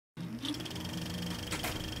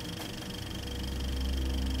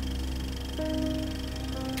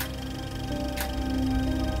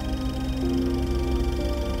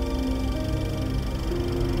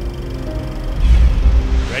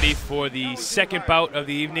Ready for the second bout of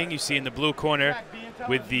the evening. You see in the blue corner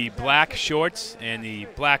with the black shorts and the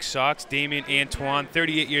black socks, Damon Antoine,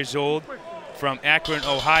 38 years old, from Akron,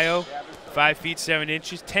 Ohio, 5 feet 7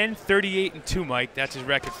 inches, 10-38-2, Mike. That's his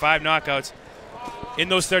record. 5 knockouts. In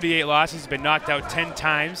those 38 losses, he's been knocked out 10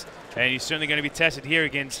 times, and he's certainly going to be tested here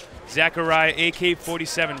against Zachariah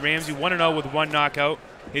AK-47 Ramsey, 1-0 with 1 knockout.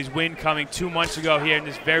 His win coming 2 months ago here in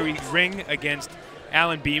this very ring against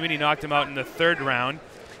Alan Beeman. He knocked him out in the 3rd round.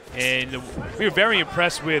 And we were very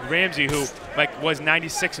impressed with Ramsey, who was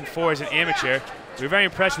 96-4 as an amateur. We were very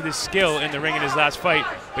impressed with his skill in the ring in his last fight,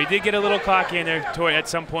 but he did get a little cocky in there at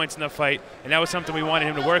some points in the fight, and that was something we wanted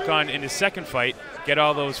him to work on in his second fight, get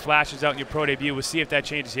all those flashes out in your pro debut. We'll see if that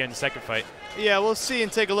changes here in the second fight. Yeah, we'll see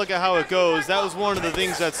and take a look at how it goes. That was one of the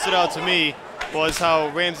things that stood out to me, was how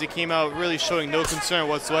Ramsey came out really showing no concern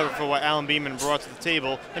whatsoever for what Alan Beeman brought to the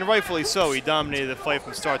table, and rightfully so. He dominated the fight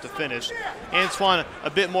from start to finish. Antoine, a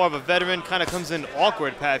bit more of a veteran, kind of comes in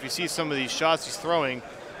awkward, Pat, if you see some of these shots he's throwing.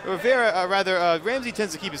 Ramsey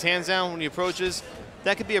tends to keep his hands down when he approaches.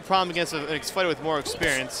 That could be a problem against a fighter with more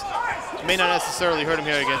experience. It may not necessarily hurt him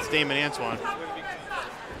here against Damon Antoine.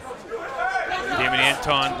 Damon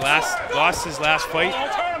Antoine lost his last fight,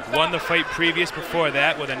 won the fight previous before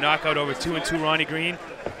that with a knockout over 2-2 Ronnie Green.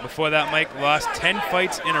 Before that, Mike lost 10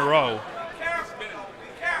 fights in a row.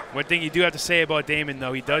 One thing you do have to say about Damon,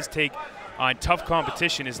 though, he does take on tough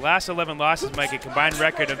competition. His last 11 losses, Mike, a combined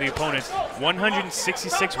record of the opponents,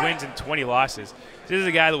 166 wins and 20 losses. This is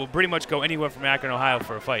a guy that will pretty much go anywhere from Akron, Ohio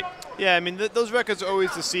for a fight. Yeah, I mean, those records are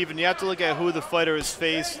always deceiving. You have to look at who the fighter has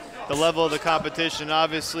faced, the level of the competition.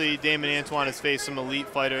 Obviously, Damon Antoine has faced some elite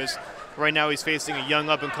fighters. Right now he's facing a young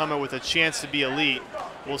up-and-comer with a chance to be elite.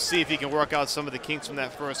 We'll see if he can work out some of the kinks from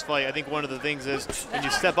that first fight. I think one of the things is when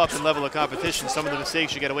you step up in level of competition, some of the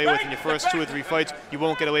mistakes you get away with in your first 2 or 3 fights, you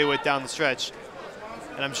won't get away with down the stretch.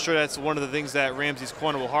 And I'm sure that's one of the things that Ramsey's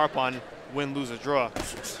corner will harp on, win, lose, or draw.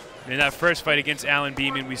 In that first fight against Alan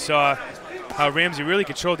Beeman, we saw how Ramsey really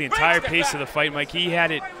controlled the entire pace of the fight, Mike. He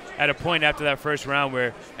had it at a point after that first round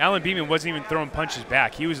where Alan Beeman wasn't even throwing punches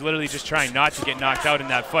back. He was literally just trying not to get knocked out in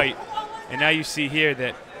that fight. And now you see here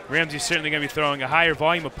that Ramsey's certainly going to be throwing a higher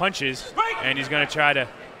volume of punches, and he's going to try to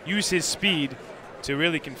use his speed to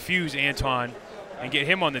really confuse Antoine and get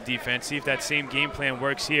him on the defense, see if that same game plan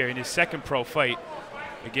works here in his second pro fight.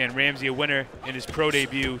 Again, Ramsey a winner in his pro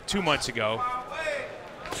debut 2 months ago.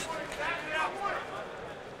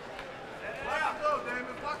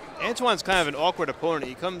 Antoine's kind of an awkward opponent.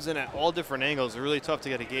 He comes in at all different angles. It's really tough to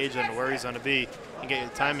get a gauge on where he's going to be and get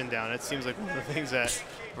your timing down. It seems like one of the things that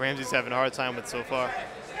Ramsey's having a hard time with so far.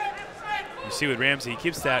 You see with Ramsey, he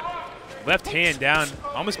keeps that left hand down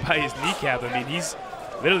almost by his kneecap. I mean, he's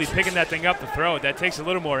literally picking that thing up to throw it. That takes a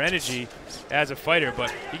little more energy as a fighter,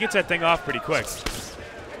 but he gets that thing off pretty quick.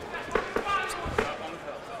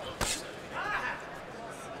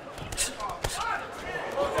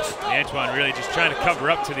 Antoine really just trying to cover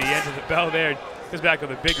up to the end of the bell there. Goes back with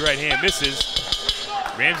a big right hand, misses.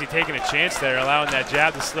 Ramsey taking a chance there, allowing that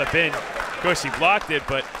jab to slip in. Of course, he blocked it,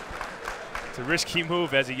 but it's a risky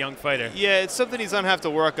move as a young fighter. Yeah, it's something he's going to have to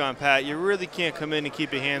work on, Pat. You really can't come in and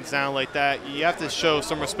keep your hands down like that. You have to show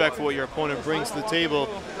some respect for what your opponent brings to the table,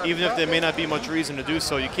 even if there may not be much reason to do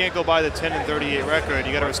so. You can't go by the 10-38 record.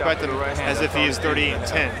 You got to respect him as if he is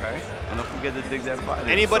 38-10.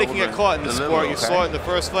 Anybody can get caught in the sport. You saw it in the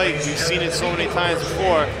first fight. We've seen it so many times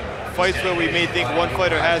before. Fights where we may think one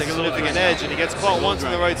fighter has a significant edge, and he gets caught once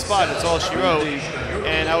in the right spot. That's all she wrote.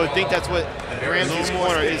 And I would think that's what Ramsey's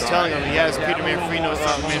corner is telling him. He has Peter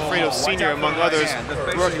Manfredo Sr., among others,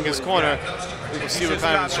 working his corner. We'll see what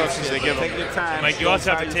kind of instructions they give him. Mike, you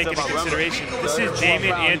also have to take into consideration, this is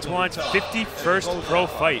Damon Antoine's 51st pro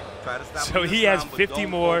fight. So he has 50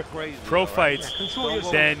 more pro fights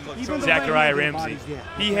than Zachariah Ramsey.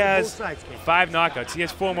 He has 5 knockouts. He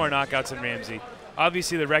has 4 more knockouts than Ramsey.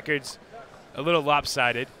 Obviously, the record's a little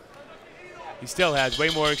lopsided. He still has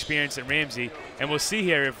way more experience than Ramsey. And we'll see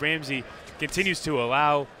here if Ramsey continues to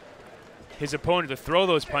allow his opponent to throw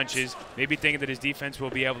those punches, maybe thinking that his defense will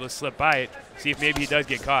be able to slip by it, see if maybe he does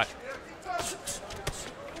get caught.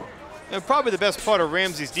 And probably the best part of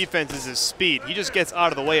Ramsey's defense is his speed. He just gets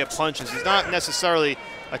out of the way of punches. He's not necessarily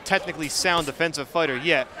a technically sound defensive fighter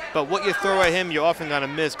yet, but what you throw at him, you're often going to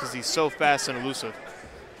miss because he's so fast and elusive.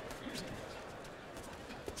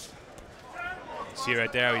 See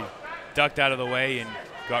right there, he ducked out of the way and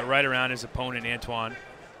got right around his opponent, Antoine.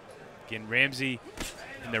 Again, Ramsey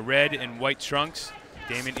in the red and white trunks.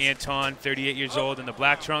 Damon Antoine, 38 years old, in the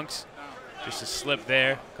black trunks. Just a slip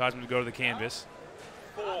there, caused him to go to the canvas.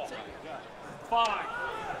 4, 5.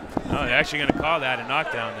 Oh, they're actually going to call that a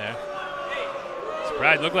knockdown there.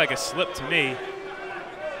 Surprised, looked like a slip to me.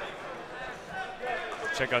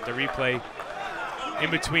 Check out the replay in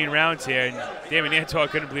between rounds here, and Damon Antoine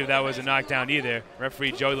couldn't believe that was a knockdown either.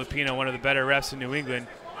 Referee Joey Lupino, one of the better refs in New England,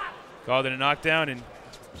 called it a knockdown, and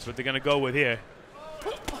that's what they're going to go with here.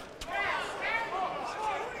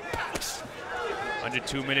 Under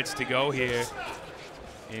 2 minutes to go here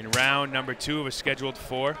in round number 2 of a scheduled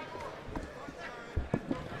 4.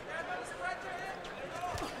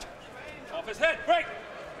 Off his head, break.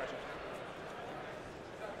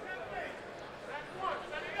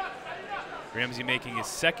 Ramsey making his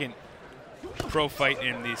second pro fight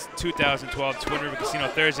in this 2012 Twin River Casino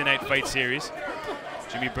Thursday Night Fight Series.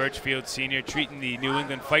 Jimmy Birchfield Sr. treating the New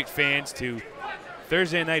England fight fans to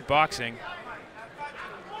Thursday night boxing.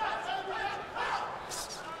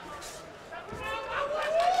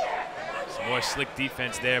 Some more slick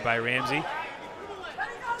defense there by Ramsey.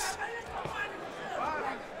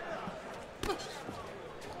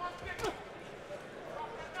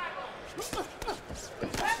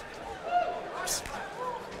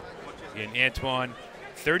 Again, Antoine,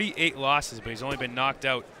 38 losses, but he's only been knocked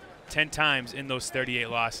out 10 times in those 38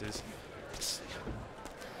 losses. So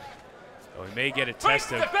we may get a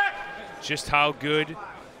test of just how good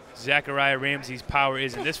Zachariah Ramsey's power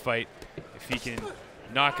is in this fight if he can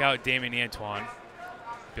knock out Damon Antoine.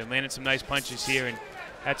 Been landing some nice punches here and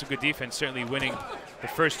had some good defense, certainly winning the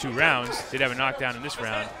first 2 rounds. Did have a knockdown in this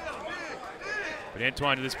round. But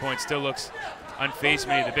Antoine to this point still looks unfazed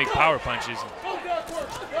by the big power punches.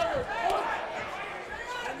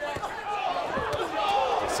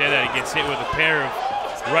 Say that he gets hit with a pair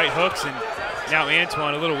of right hooks, and now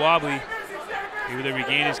Antoine a little wobbly. Able to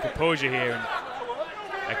regain his composure here. And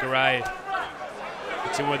Zachariah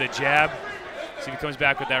hits him with a jab. See if he comes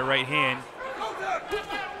back with that right hand.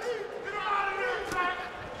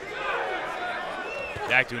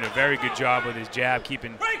 Zach doing a very good job with his jab,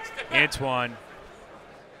 keeping Antoine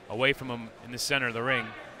away from him in the center of the ring.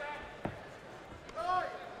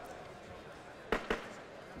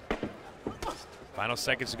 Final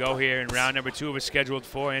seconds to go here in round number 2 of a scheduled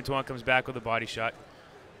 4. Antoine comes back with a body shot.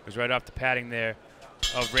 Goes right off the padding there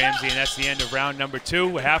of Ramsey, and that's the end of round number 2.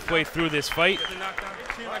 We're halfway through this fight.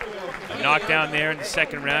 A knockdown there in the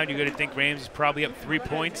second round. You're going to think Ramsey's probably up 3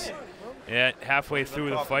 points at halfway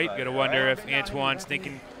through the fight. Got to wonder if Antoine's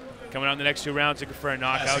thinking coming out in the next 2 rounds looking for a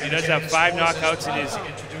knockout. He does have 5 knockouts in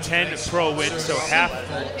his 10 pro wins, so half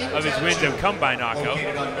of his wins have come by knockout.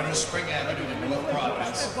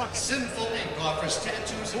 Sinful Ink offers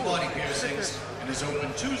tattoos and body piercings and is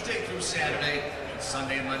open Tuesday through Saturday and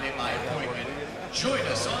Sunday and Monday by appointment. Join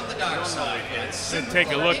us on the dark side at Sinful.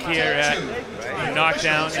 Take a look here at the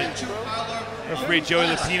knockdown that referee Joey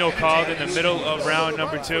Lupino called in the middle of round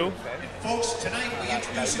number 2. Folks, tonight we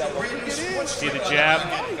introduce you to brand new sports. See the jab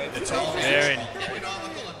there, and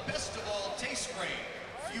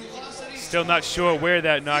still not sure where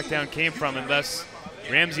that knockdown came from, unless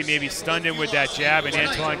Ramsey maybe stunned him with that jab and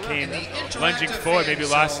Antoine came lunging forward, maybe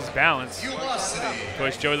lost his balance. Of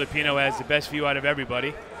course, Joey Lupino has the best view out of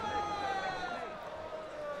everybody.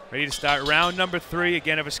 Ready to start round number 3,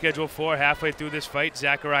 again of a schedule 4, halfway through this fight.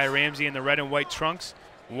 Zachariah Ramsey in the red and white trunks,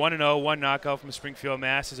 1-0, 1 knockout from Springfield,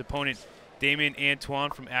 Mass. His opponent, Damon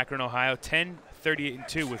Antoine from Akron, Ohio,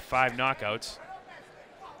 10-38-2 with 5 knockouts.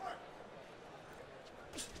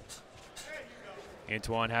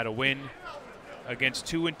 Antoine had a win against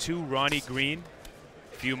 2-2 Ronnie Green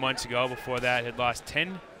a few months ago. Before that, had lost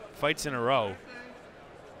 10 fights in a row.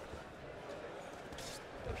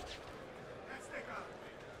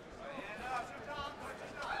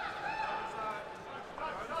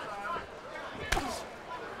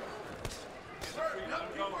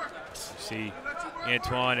 See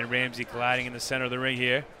Antoine and Ramsey colliding in the center of the ring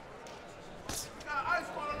here.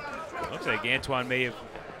 Looks like Antoine may have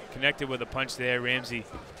connected with a punch there. Ramsey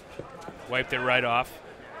wiped it right off.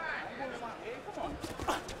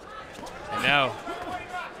 And now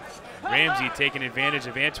Ramsey taking advantage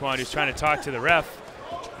of Antoine, who's trying to talk to the ref.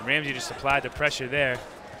 And Ramsey just applied the pressure there.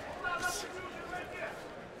 The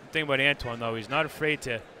thing about Antoine, though, he's not afraid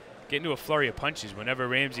to get into a flurry of punches. Whenever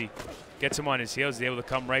Ramsey gets him on his heels, he's able to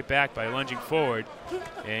come right back by lunging forward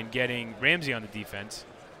and getting Ramsey on the defense.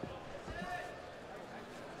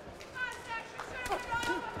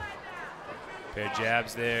 Pair of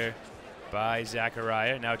jabs there by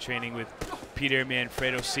Zachariah, now training with Peter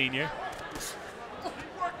Manfredo Sr.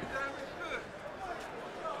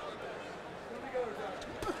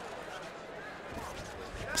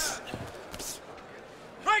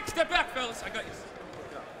 Right, step back, fellas. I got you.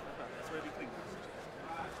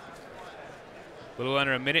 little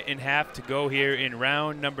under a minute and a half to go here in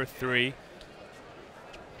round number 3.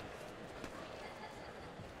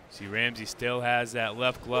 See, Ramsey still has that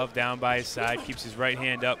left glove down by his side, keeps his right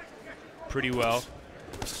hand up pretty well.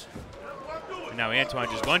 And now Antoine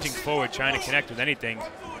just lunging forward, trying to connect with anything.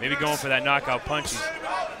 Maybe going for that knockout punch. He's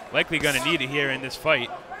likely going to need it here in this fight.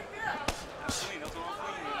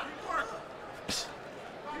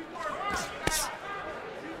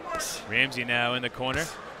 Ramsey now in the corner.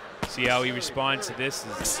 See how he responds to this.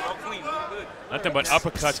 Nothing but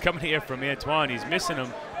uppercuts coming here from Antoine. He's missing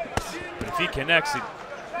them. But if he connects, it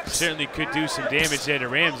certainly could do some damage there to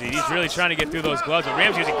Ramsey. He's really trying to get through those gloves. But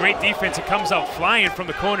Ramsey has a great defense. It comes out flying from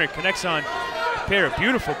the corner. Connects on a pair of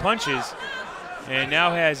beautiful punches. And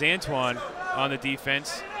now has Antoine on the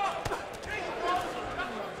defense.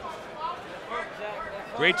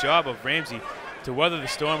 Great job of Ramsey to weather the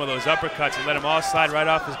storm of those uppercuts and let him all slide right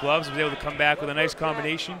off his gloves. Was able to come back with a nice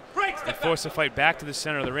combination and force the fight back to the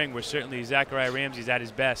center of the ring, where certainly ZACK Ramsey is at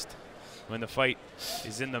his best when the fight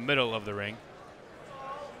is in the middle of the ring.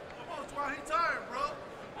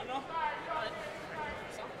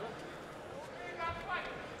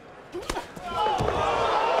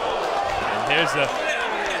 And there's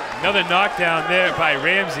another knockdown there by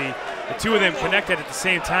Ramsey. The two of them connected at the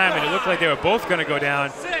same time, and it looked like they were both going to go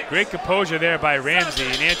down. Great composure there by Ramsey,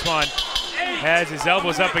 and Antoine has his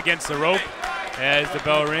elbows up against the rope as the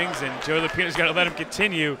bell rings, and Joe Lupino's got to let him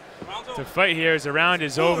continue to fight here as the round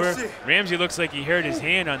is over. Ramsey looks like he hurt his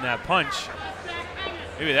hand on that punch.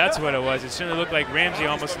 Maybe that's what it was. It certainly looked like Ramsey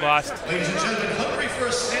almost lost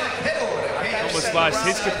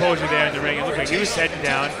his composure there in the ring. It looked like he was heading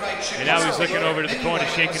down, and now he's looking over to the corner,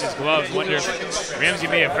 shaking his gloves. Wonder if Ramsey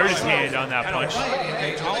may have hurt his hand on that punch.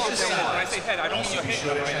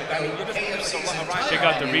 Check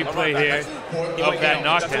out the replay here of that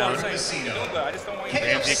knockdown.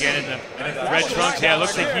 Ramsey again in the red trunks. Yeah, it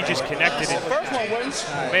looks like he just connected it.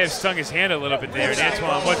 May have stung his hand a little bit there, and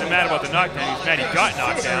Antoine wasn't mad about the knockdown. He was mad he got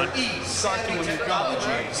knocked down.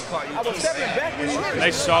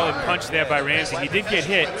 Nice solid punch there by Ramsey. He did get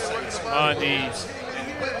hit on the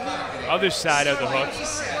other side of the hook.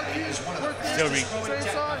 Still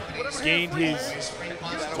regained his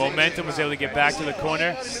momentum, was able to get back to the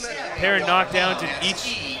corner. Pair of knockdowns in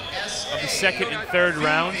each of the second and third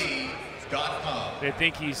rounds. I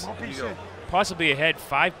think he's possibly ahead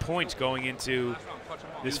 5 points going into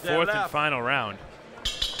this fourth and final round.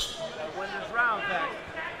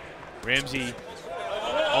 Ramsey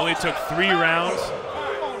only took 3 rounds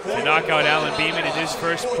to knock out Alan Beeman in his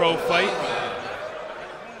first pro fight.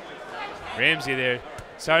 Ramsey there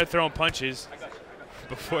started throwing punches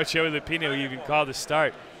before Joey Lupino even called a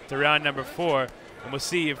start to round number 4. And we'll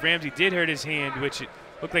see if Ramsey did hurt his hand, which it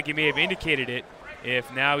looked like he may have indicated it,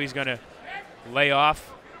 if now he's going to lay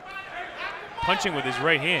off punching with his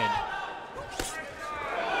right hand.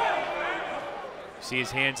 See,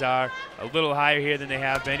 his hands are a little higher here than they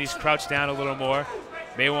have been. He's crouched down a little more.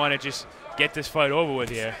 May want to just get this fight over with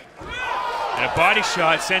here. And a body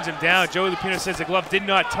shot sends him down. Joey Lupino says the glove did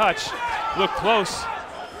not touch. Looked close.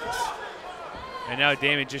 And now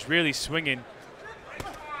Damon just really swinging,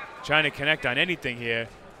 trying to connect on anything here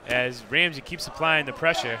as Ramsey keeps applying the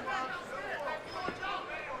pressure.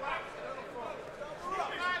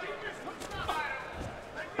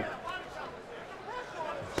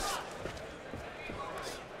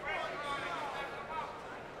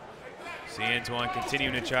 See Antoine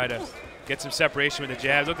continuing to try to get some separation with the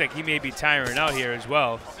jabs. Look like he may be tiring out here as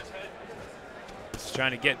well. Just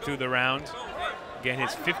trying to get through the round. Again,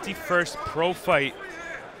 his 51st pro fight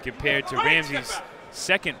compared to Ramsey's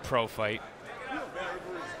second pro fight.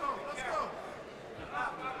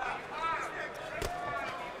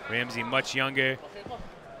 Ramsey much younger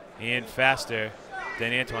and faster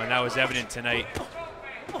than Antoine. That was evident tonight.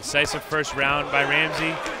 Decisive first round by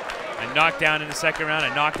Ramsey. A knockdown in the second round,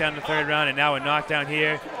 a knockdown in the third round, and now a knockdown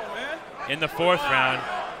here in the fourth round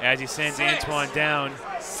as he sends Antoine down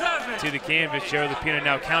to the canvas. Joe Lupino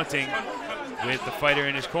now counting with the fighter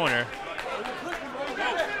in his corner.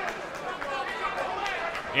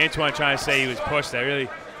 Antoine trying to say he was pushed. I really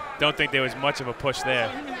don't think there was much of a push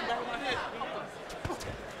there.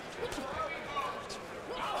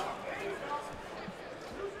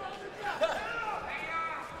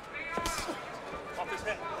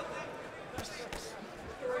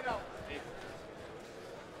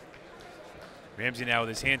 Ramsey now with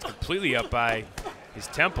his hands completely up by his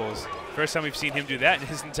temples. First time we've seen him do that in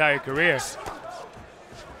his entire career.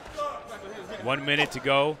 1 minute to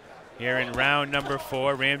go here in round number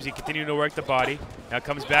 4. Ramsey continuing to work the body. Now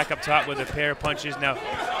comes back up top with a pair of punches. Now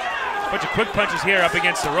a bunch of quick punches here up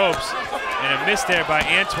against the ropes. And a miss there by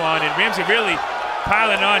Antoine. And Ramsey really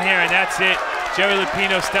piling on here, and that's it. Joey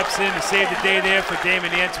Lupino steps in to save the day there for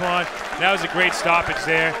Damon Antoine. That was a great stoppage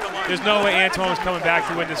there. There's no way Antoine was coming back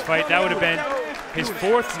to win this fight. That would have been his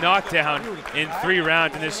 4th knockdown in 3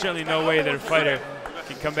 rounds, and there's certainly no way that a fighter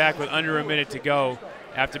can come back with under a minute to go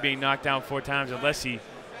after being knocked down 4 times, unless he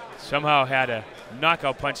somehow had a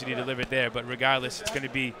knockout punch that he delivered there. But regardless, it's going to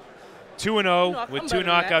be 2-0 with 2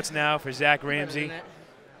 knockouts now for ZACK RAMSEY.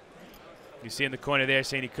 You see in the corner there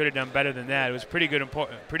saying he could have done better than that. It was pretty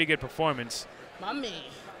good performance.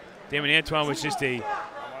 Damon Antoine was just a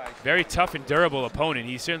very tough and durable opponent.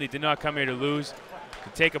 He certainly did not come here to lose.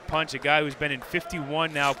 Could take a punch. A guy who's been in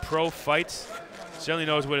 51 now pro fights certainly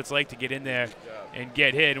knows what it's like to get in there and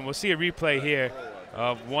get hit. And we'll see a replay here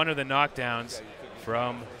of one of the knockdowns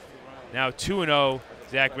from now 2-0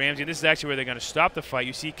 ZACK RAMSEY. And this is actually where they're going to stop the fight.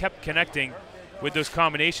 You see he kept connecting with those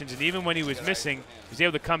combinations, and even when he was missing, he was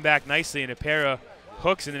able to come back nicely in a pair of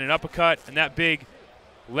hooks and then an uppercut, and that big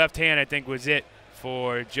left hand, I think, was it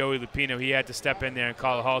for Joey Lupino. He had to step in there and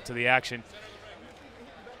call a halt to the action.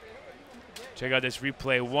 Check out this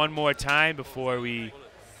replay one more time before we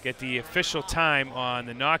get the official time on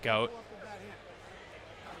the knockout.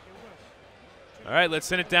 All right, let's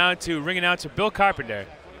send it down to ring announcer Bill Carpenter.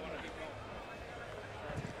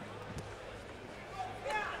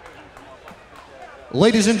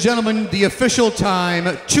 Ladies and gentlemen, the official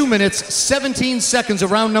time, 2 minutes, 17 seconds of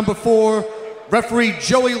round number 4. Referee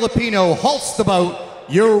Joey Lupino halts the bout.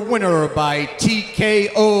 Your winner by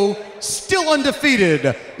TKO, still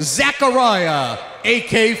undefeated, Zachariah,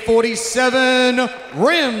 AK-47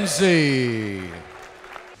 Ramsey.